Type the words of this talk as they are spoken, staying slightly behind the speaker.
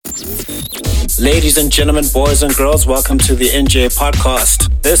Ladies and gentlemen, boys and girls, welcome to the NJ Podcast.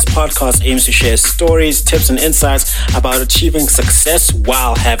 This podcast aims to share stories, tips, and insights about achieving success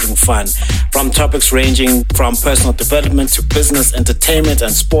while having fun. From topics ranging from personal development to business, entertainment,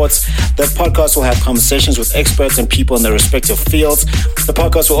 and sports, the podcast will have conversations with experts and people in their respective fields. The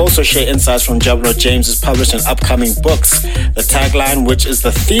podcast will also share insights from Jablo James's published and upcoming books. The tagline, which is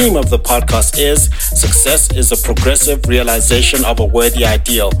the theme of the podcast, is "Success is a progressive realization of a worthy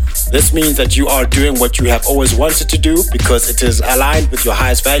ideal." This means that you are doing what you have always wanted to do because it is aligned with your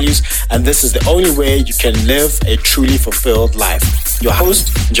highest values, and this is the only way you can live a truly fulfilled life. Your host,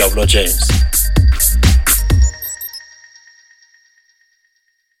 Jablo James.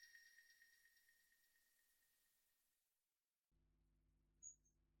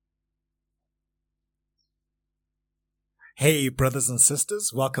 Hey, brothers and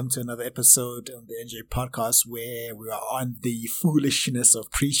sisters, welcome to another episode on the NJ Podcast where we are on the foolishness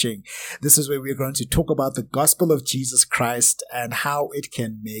of preaching. This is where we're going to talk about the gospel of Jesus Christ and how it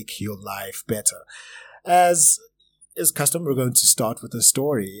can make your life better. As is custom, we're going to start with a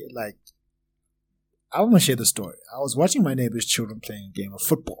story. I want to share the story. I was watching my neighbor's children playing a game of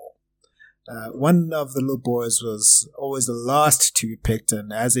football. One of the little boys was always the last to be picked,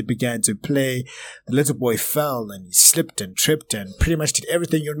 and as they began to play, the little boy fell and he slipped and tripped and pretty much did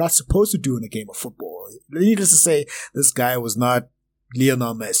everything you're not supposed to do in a game of football. Needless to say, this guy was not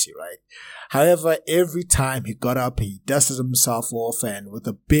Lionel Messi, right? However, every time he got up, he dusted himself off, and with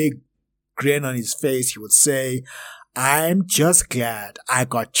a big grin on his face, he would say, "I'm just glad I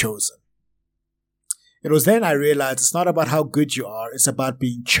got chosen." It was then I realized it's not about how good you are, it's about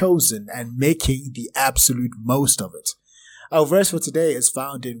being chosen and making the absolute most of it. Our verse for today is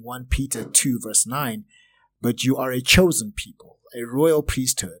found in 1 Peter 2 verse 9. "But you are a chosen people, a royal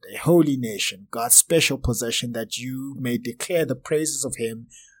priesthood, a holy nation, God's special possession, that you may declare the praises of him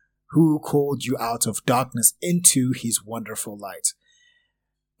who called you out of darkness into his wonderful light."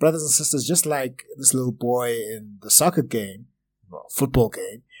 Brothers and sisters, just like this little boy in the football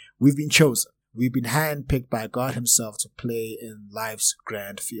game, we've been chosen. We've been handpicked by God himself to play in life's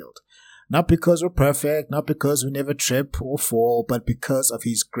grand field. Not because we're perfect, not because we never trip or fall, but because of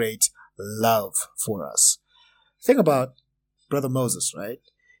his great love for us. Think about Brother Moses, right?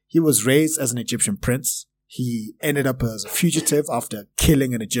 He was raised as an Egyptian prince. He ended up as a fugitive after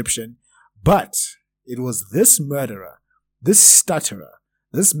killing an Egyptian. But it was this murderer, this stutterer,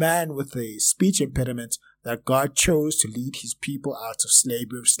 this man with a speech impediment that God chose to lead his people out of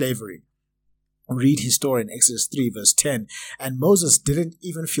slavery. Read his story in Exodus 3 verse 10. And Moses didn't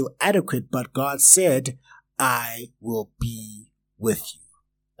even feel adequate, but God said, "I will be with you,"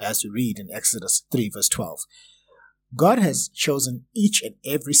 as we read in Exodus 3 verse 12. God has chosen each and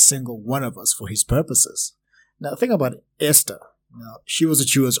every single one of us for his purposes. Now think about Esther. She was a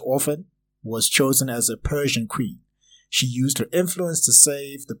Jewish orphan, was chosen as a Persian queen. She used her influence to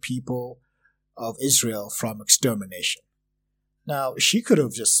save the people of Israel from extermination. Now, she could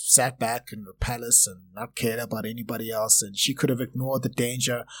have just sat back in her palace and not cared about anybody else, and she could have ignored the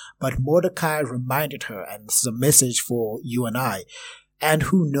danger, but Mordecai reminded her, and this is a message for you and I. And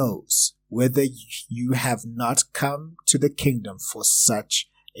who knows whether you have not come to the kingdom for such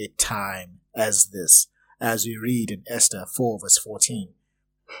a time as this, as we read in Esther 4 verse 14.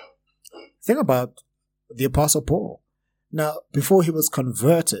 Think about the Apostle Paul. Now, before he was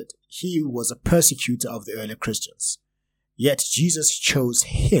converted, he was a persecutor of the early Christians. Yet Jesus chose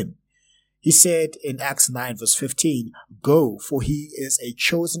him. He said in Acts 9 verse 15, "Go, for he is a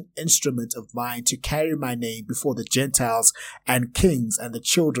chosen instrument of mine to carry my name before the Gentiles and kings and the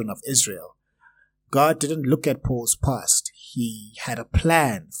children of Israel." God didn't look at Paul's past. He had a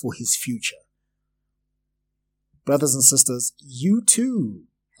plan for his future. Brothers and sisters, you too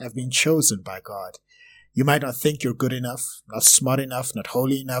have been chosen by God. You might not think you're good enough, not smart enough, not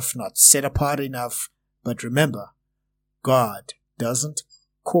holy enough, not set apart enough, but remember, God doesn't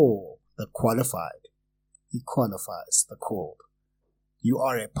call the qualified. He qualifies the called. You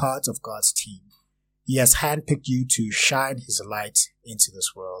are a part of God's team. He has handpicked you to shine his light into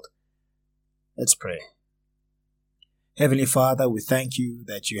this world. Let's pray. Heavenly Father, we thank you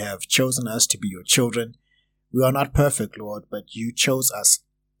that you have chosen us to be your children. We are not perfect, Lord, but you chose us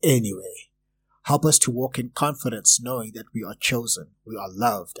anyway. Help us to walk in confidence, knowing that we are chosen, we are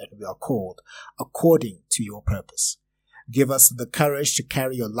loved, and we are called according to your purpose. Give us the courage to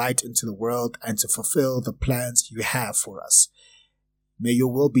carry your light into the world and to fulfill the plans you have for us. May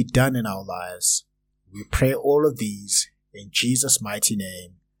your will be done in our lives. We pray all of these in Jesus' mighty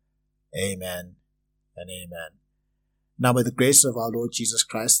name. Amen and amen. Now may the grace of our Lord Jesus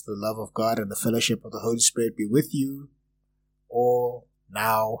Christ, the love of God, and the fellowship of the Holy Spirit be with you all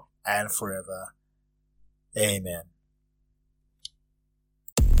now and forever. Amen.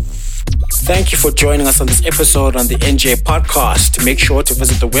 Thank you for joining us on this episode on the NJ Podcast. Make sure to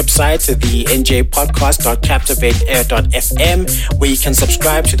visit the website, the njpodcast.captivate.fm, where you can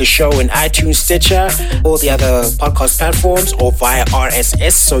subscribe to the show in iTunes, Stitcher, all the other podcast platforms, or via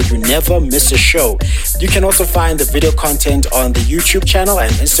RSS so you never miss a show. You can also find the video content on the YouTube channel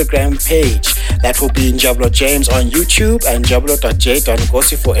and Instagram page. That will be Njablo James on YouTube and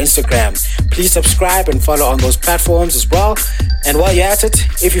njablo.j.ngosi for Instagram. Please subscribe and follow on those platforms as well. And while you're at it,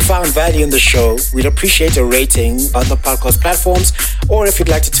 if you found value in the show, we'd appreciate a rating on the podcast platforms, or if you'd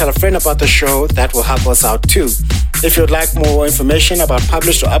like to tell a friend about the show, that will help us out too. If you'd like more information about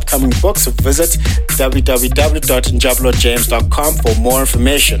published or upcoming books, visit www.njablojames.com for more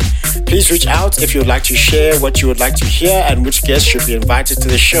information. Please reach out if you would like to share what you would like to hear and which guests should be invited to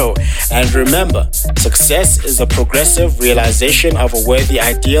the show. And remember, success is a progressive realization of a worthy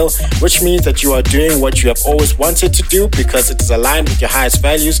ideal, which means that you are doing what you have always wanted to do because it is aligned with your highest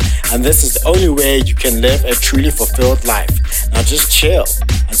values, and this is the only way you can live a truly fulfilled life. Now just chill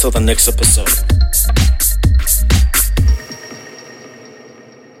until the next episode.